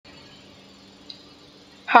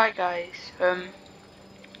Hi guys,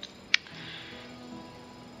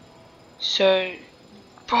 so,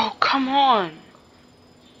 bro, come on.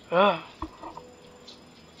 Ugh.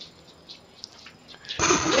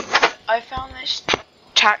 I found this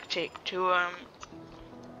tactic to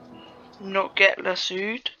not get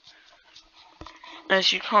lassoed,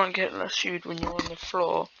 as you can't get lassoed when you're on the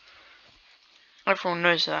floor. Everyone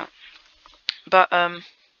knows that. But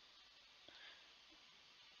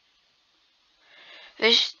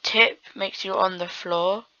this tip makes you on the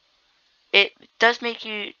floor. It does make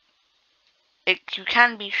you. You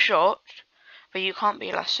can be shot, but you can't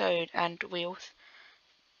be lassoed. And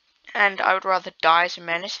I would rather die as a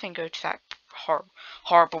menace than go to that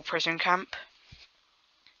horrible prison camp.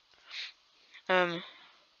 I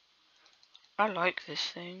like this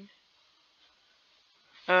thing.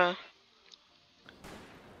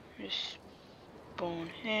 Just spawn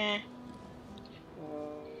here.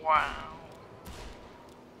 Wow.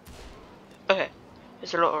 Okay,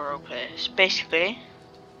 there's a lot of role players. Basically,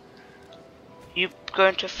 you go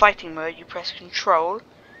into fighting mode, you press control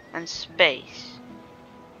and space.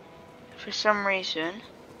 For some reason,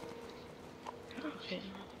 okay,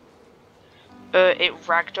 it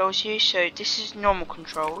ragdolls you, so this is normal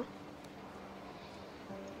control.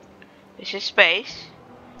 This is space.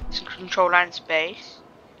 It's control and space.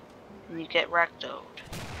 And you get ragdolled.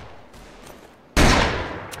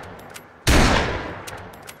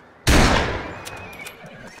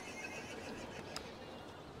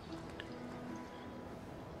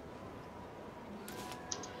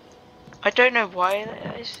 I don't know why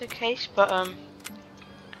that is the case, but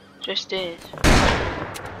just is.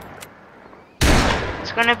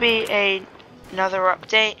 It's gonna be another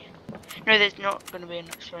update. No, there's not gonna be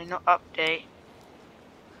not update.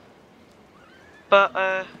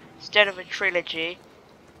 But instead of a trilogy,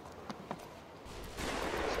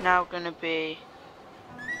 it's now gonna be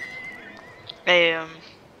a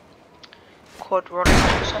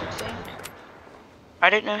quadrilogy or something.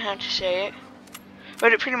 I don't know how to say it,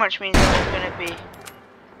 but it pretty much means that there's gonna be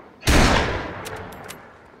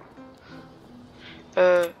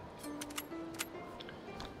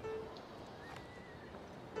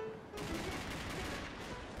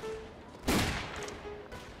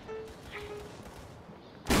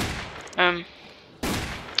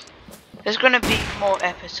there's gonna be more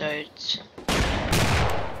episodes.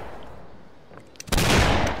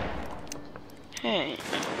 Hey,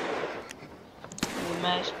 the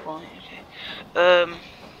mouse point. Okay.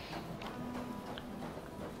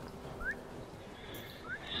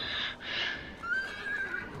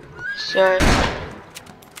 So,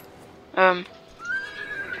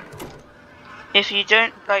 if you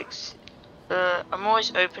don't like, I'm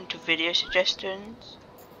always open to video suggestions.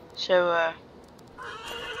 So,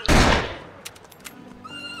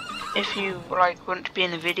 if you want to be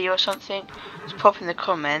in a video or something, just pop in the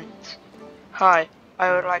comments. Hi,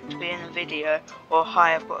 I would like to be in a video, or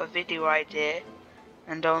hi, I've got a video idea,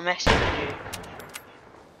 and I'll message you.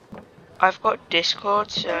 I've got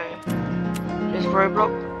Discord, so there's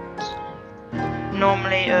Roblox.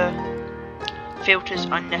 Normally, filters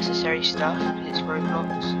unnecessary stuff because it's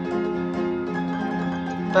Roblox,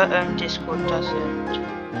 but Discord doesn't.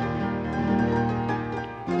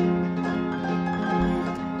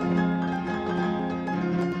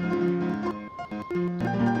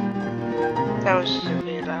 That was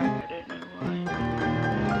severe lag, I don't know why.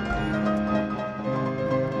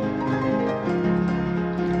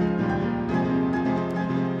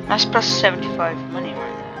 That's plus 75 money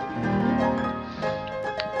right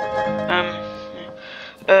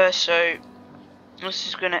there. So this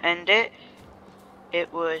is gonna end it.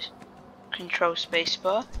 It was control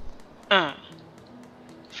spacebar.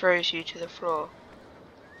 Throws you to the floor.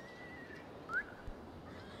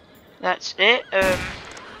 That's it.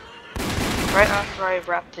 Right after I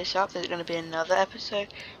wrap this up, there's gonna be another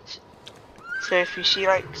episode. So if you see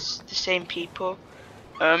like the same people,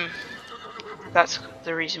 that's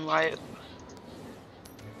the reason why.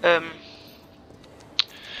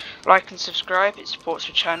 Like and subscribe, it supports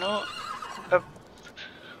the channel.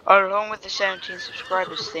 Along with the 17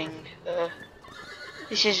 subscribers thing,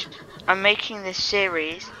 I'm making this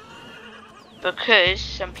series because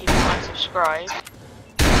some people unsubscribed,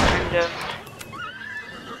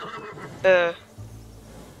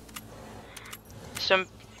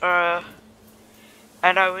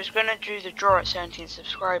 and I was gonna do the draw at 17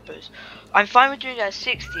 subscribers. I'm fine with doing it at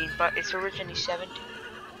 16, but it's originally 17.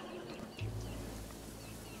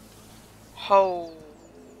 Oh,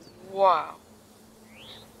 wow.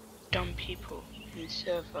 Dumb people in this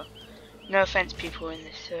server. No offense, people in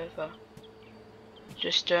this server.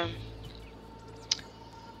 Just,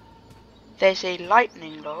 There's a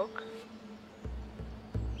lightning log.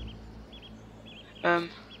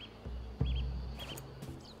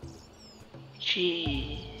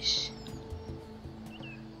 Jeez.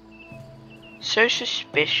 So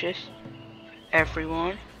suspicious,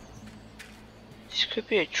 everyone. This could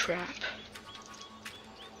be a trap.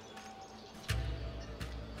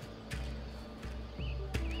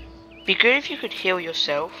 Be good if you could heal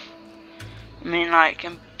yourself. I mean, like,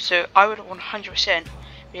 so I would 100%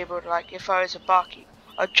 be able to, like, if I was a barkeep,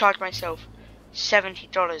 I'd charge myself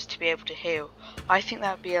 $70 to be able to heal. I think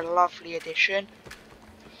that would be a lovely addition.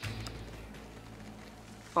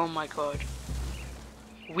 Oh my god.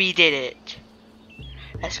 We did it.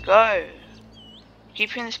 Let's go.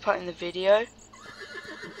 Keep hearing this part in the video.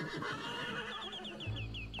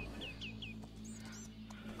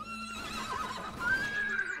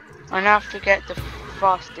 I now have to get the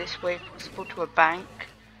fastest way possible to a bank.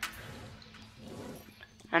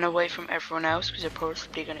 And away from everyone else, because they're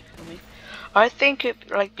probably going to kill me. I think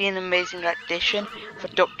it'd like be an amazing addition for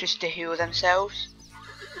doctors to heal themselves.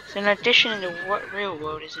 It's an addition in the real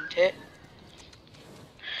world, isn't it?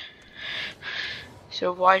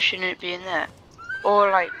 So why shouldn't it be in there? Or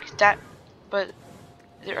like that, but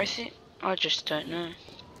I think, I just don't know.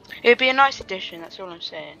 It'd be a nice addition, that's all I'm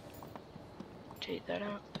saying. Take that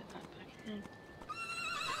out, put that back in.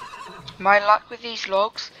 My luck with these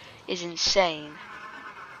logs is insane.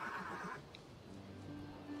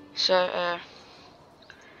 So,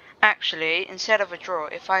 actually, instead of a draw,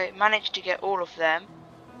 if I manage to get all of them,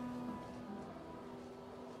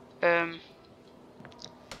 then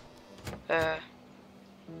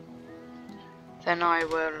I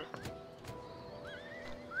will,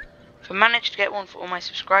 if I manage to get one for all my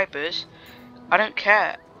subscribers, I don't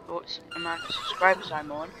care what amount of subscribers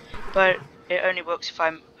I'm on, but it only works if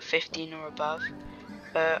I'm 15 or above.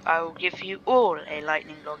 I will give you all a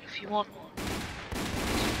lightning log if you want one.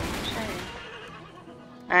 That's what I'm saying.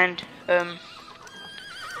 And,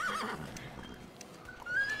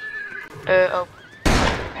 I'll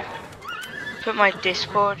put my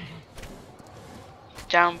Discord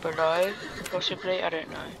down below, possibly, I don't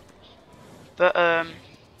know. But,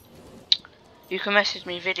 you can message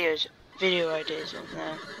me video ideas on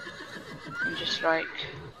there. And just like,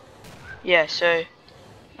 yeah, so,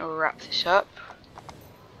 I'll wrap this up.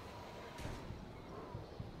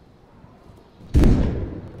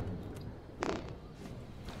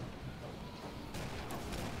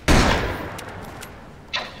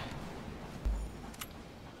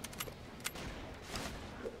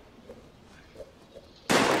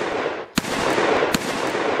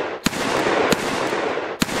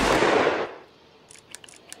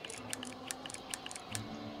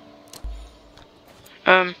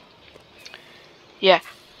 Yeah,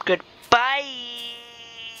 goodbye.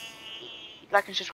 Like and subscribe.